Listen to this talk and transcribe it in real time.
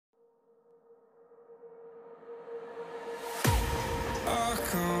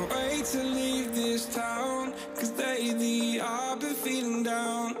to leave this town, 'cause lately I've been feeling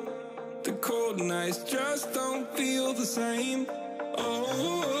down. The cold nights just don't feel the same. Oh,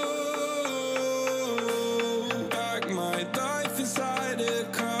 like my life inside a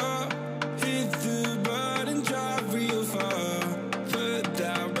car. Hit the button, drive real far. Put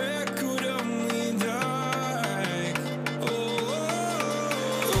that record on me like, oh,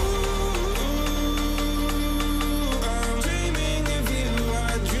 I'm dreaming of you.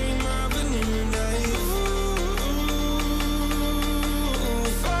 I dream of a new life.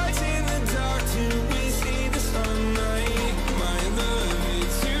 Fight in the dark till we see the sunlight. My love,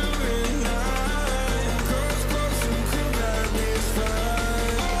 it's you and I. Close, close, and could that this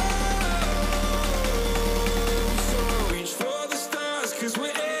fire? So reach for the stars, 'cause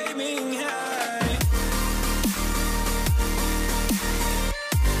we're aiming high.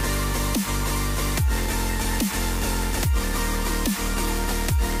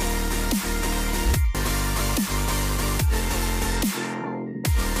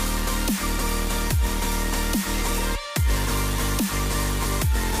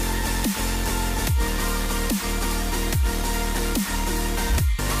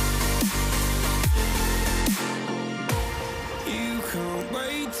 You can't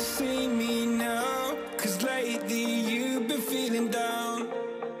wait to see me now, 'cause lately you've been feeling down.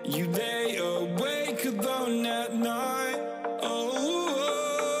 You lay awake alone at night. Oh,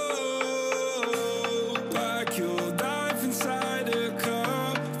 like your life inside a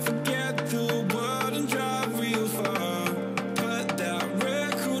car. Forget the world and drive real far. Put that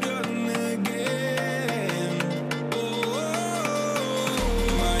record on again. Oh,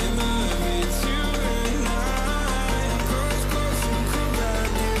 my love, it's you and I. Close, close, and could that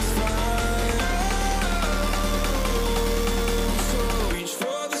this fire? So reach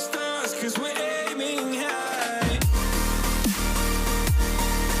for the stars, 'cause we're aiming high.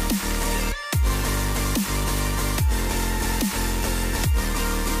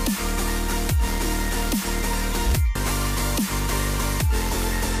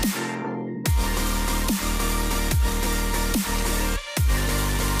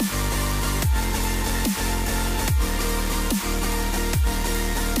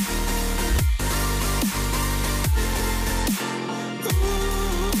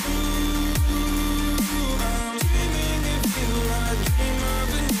 I'm dreaming of you. I dream of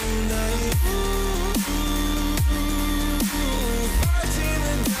a new life. Fight in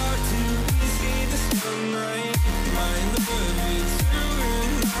the dark till we see the sunlight. My love, it's you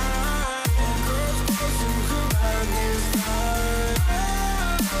and I. Close, close, and could that this fire?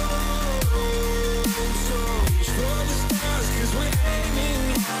 So reach for the stars, 'cause we're aiming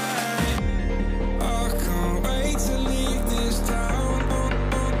high. I can't wait to leave this town.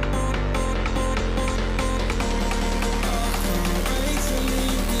 I can't wait to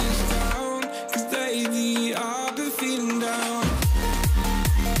leave this town, 'cause lately I've been feeling down.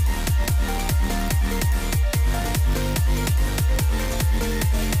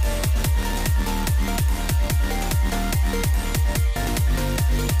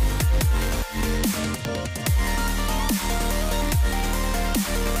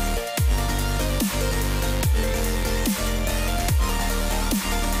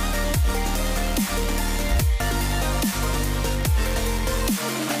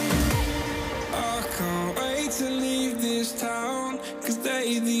 I can't wait to leave this town, 'cause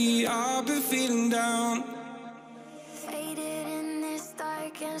lately I've been feeling down. Faded in this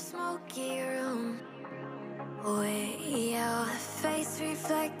dark and smoky room. With your face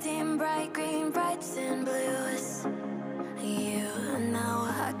reflecting bright green, brights and blues. You know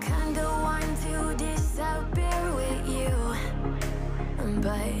I kinda want to disappear with you,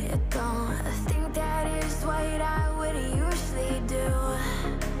 but I don't think that is what I would usually do.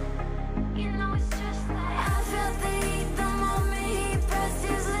 You know it's just like I felt the heat the moment he pressed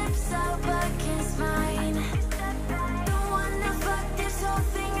his lips up against mine. Don't wanna fuck this whole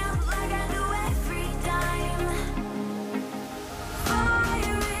thing up like I do every time.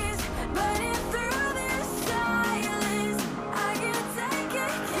 Fire is burning through this silence. I can't take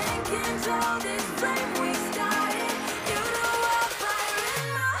it, can't control this flame we started. You know I'm fire in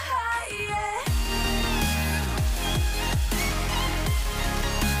my heart, yeah.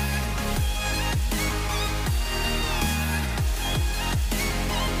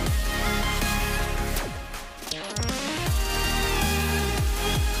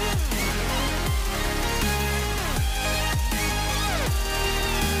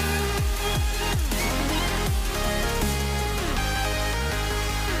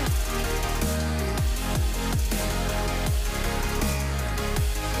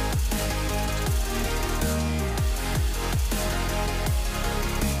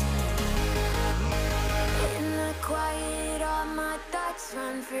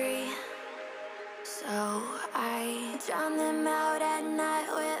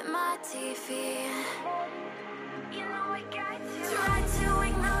 TV. You know I got to try to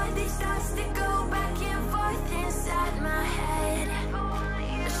ignore these thoughts that go back and forth inside my head.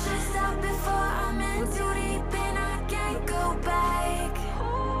 I should stop before I'm in too deep and I can't go back.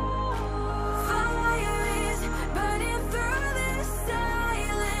 Fire is burning through this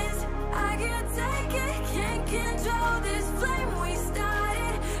silence. I can't take it, can't control this flame we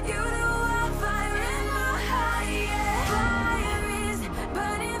started. You know I fire in my heart, yeah. Fire is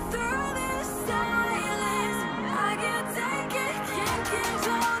burning through this silence. I can't take it, can't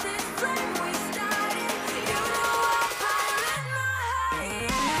control this flame we started. You know I fire in my heart,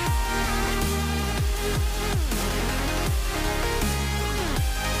 yeah.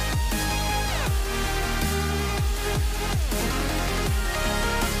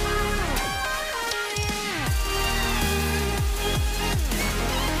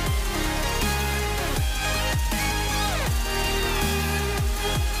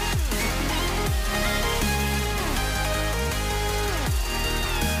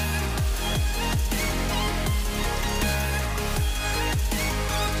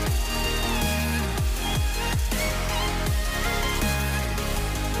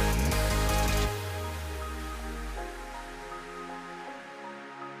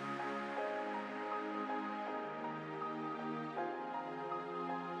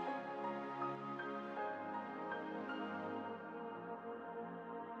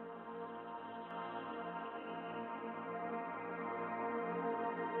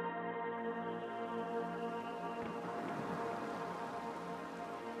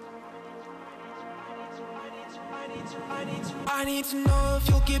 I need to know if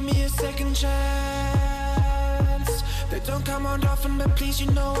you'll give me a second chance. They don't come around often, but please, you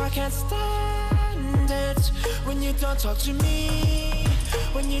know I can't stand it when you don't talk to me.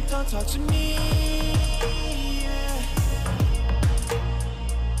 When you don't talk to me, yeah.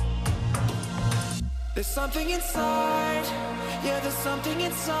 There's something inside, yeah, there's something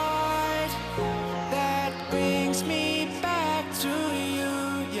inside that brings me back to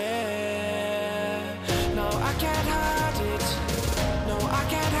you, yeah. No, I can't hide it. No, I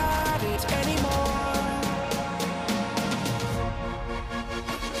can't hide it anymore.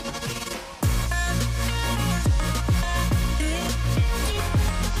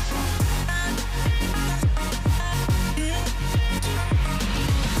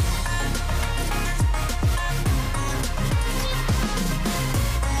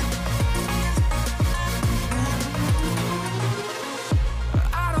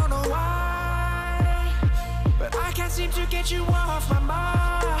 I don't know why, but I can't seem to get you off my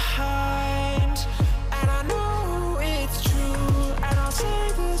mind. And I know it's true, and I'll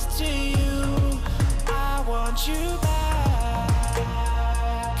say this to you: I want you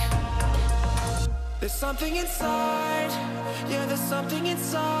back. There's something inside, yeah, there's something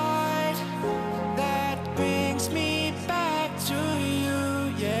inside that brings me back to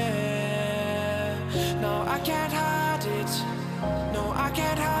you, yeah. No, I can't hide it. No, I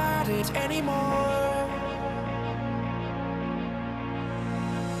can't hide it anymore.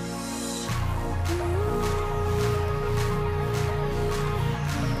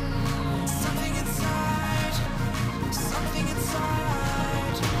 Something inside, something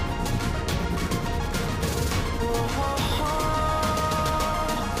inside. Oh,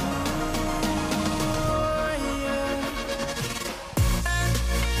 yeah.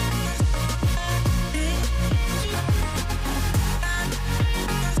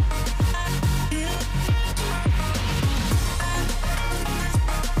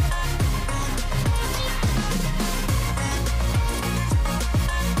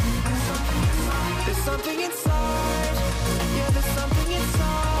 There's something inside, yeah, there's something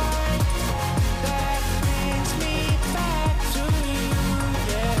inside that brings me back to you,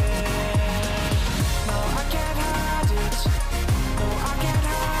 yeah. No, I can't hide it. No, I can't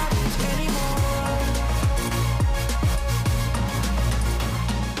hide it anymore.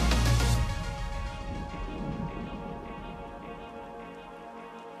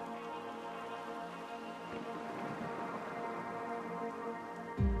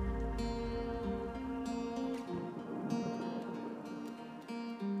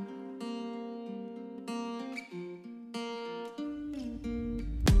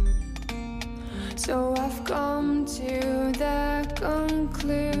 So I've come to the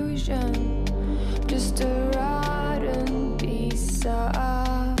conclusion, just a rotten piece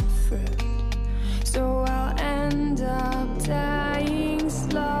of fruit. So I'll end up dying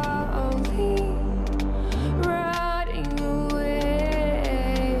slowly, rotting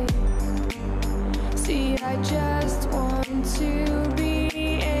away. See, I just want to be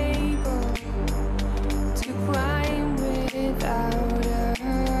able to climb without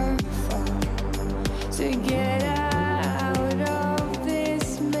a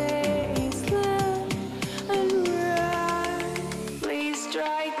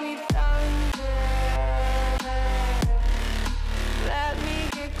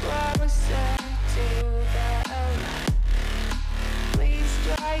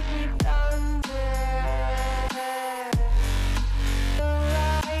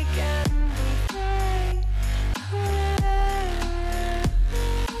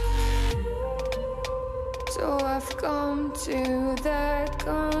I've come to that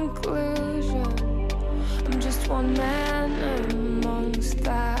conclusion. I'm just one man amongst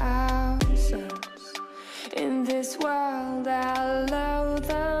thousands. In this world I'll load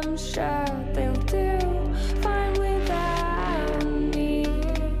them, sure they'll do fine without me.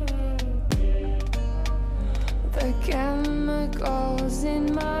 The chemicals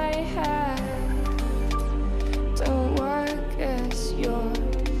in my head don't work as yours,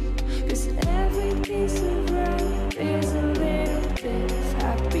 'cause every piece of road is a little bit of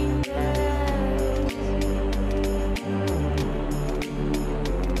happiness.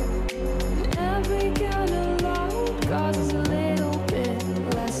 And every kind of load causes a little bit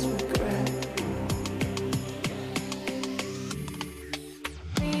less regret.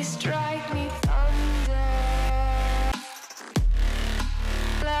 Please strike me thunder,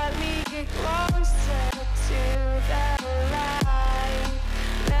 let me get closer to that light.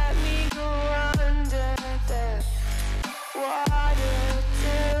 Let me go under the water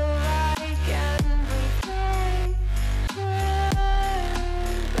till I can breathe.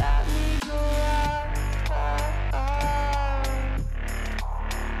 Let me go up,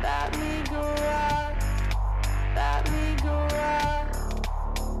 let me go up, let me go up,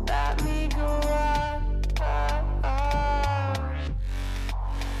 let me go up,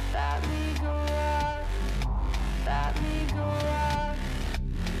 let me go up, let me go up.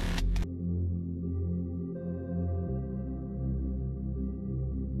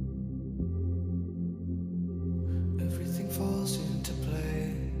 Everything falls into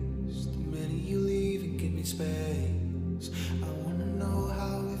place the minute you leave and give me space. I wanna know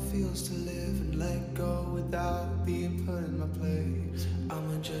how it feels to live and let go without being put in my place.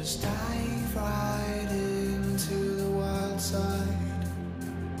 I'ma just dive right into the wild side,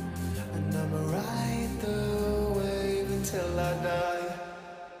 and I'ma ride the wave until I die,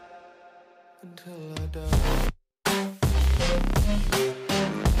 until I die.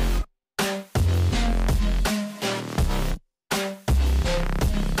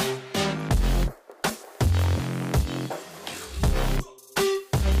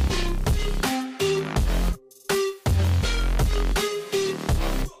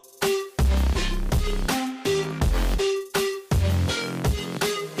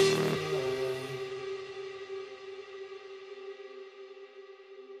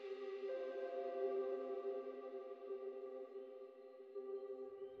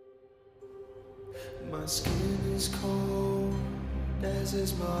 My skin is cold, as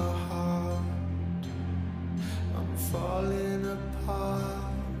is my heart. I'm falling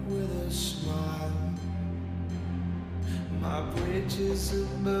apart with a smile. My bridges are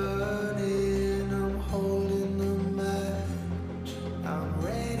burning, I'm holding the match. I'm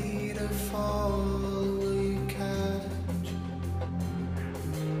ready to fall, will you catch?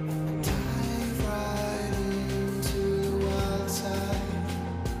 Dive right into the wild side,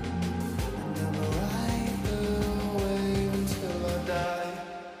 and I'ma ride the wave until I die,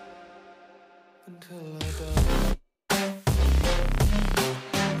 until I die.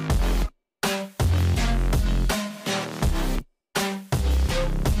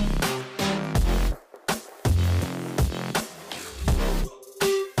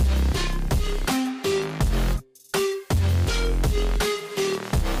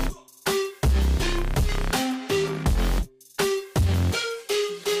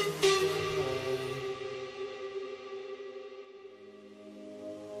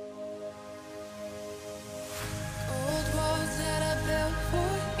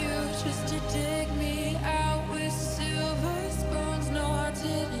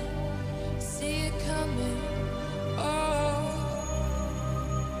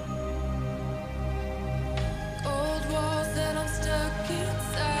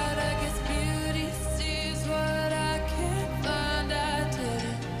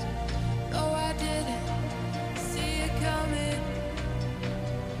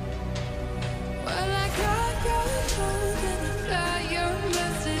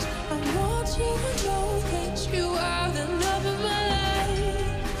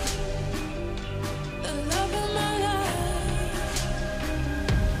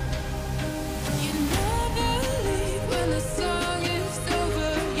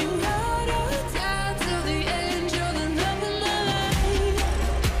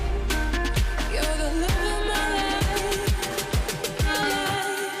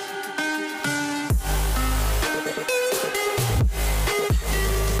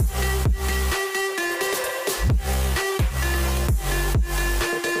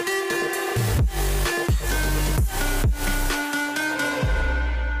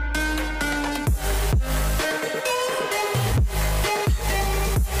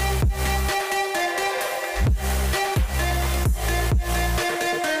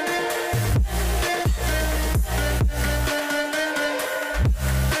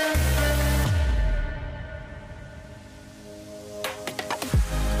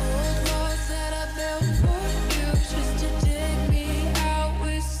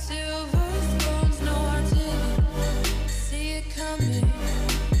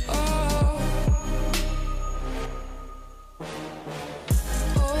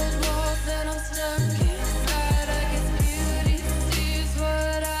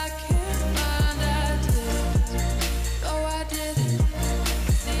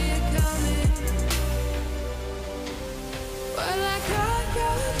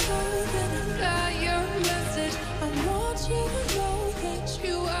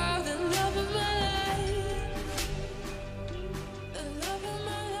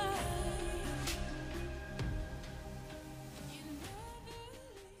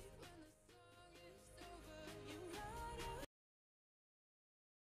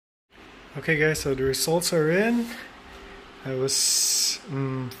 Okay guys, so the results are in. I was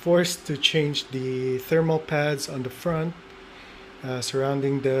forced to change the thermal pads on the front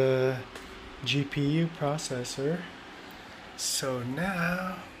surrounding the GPU processor. So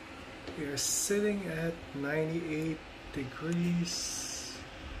now we are sitting at 98 degrees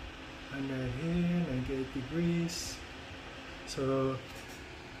under here, 98 degrees. So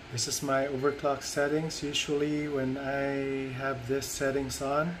this is my overclock settings. Usually when I have this settings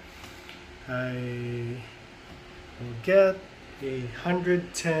on, I will get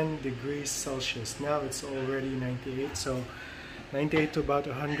 110 degrees Celsius. Now it's already 98, so 98 to about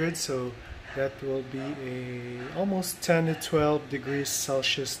 100, so that will be a almost 10 to 12 degrees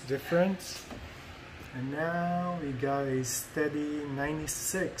Celsius difference. And now we got a steady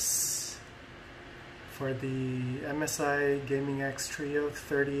 96 for the MSI Gaming X Trio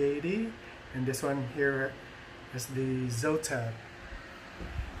 3080, and this one here is the Zotac.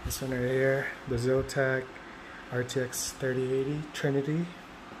 This one right here, the Zotac RTX 3080 Trinity.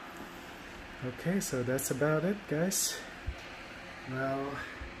 Okay, so that's about it, guys. Well,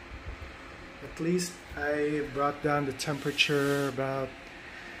 at least I brought down the temperature about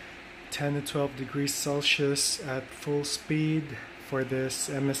 10 to 12 degrees Celsius at full speed for this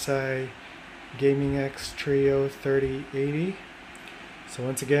MSI Gaming X Trio 3080. So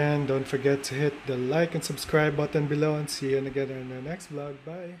once again, don't forget to hit the like and subscribe button below, and see you again in the next vlog.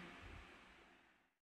 Bye!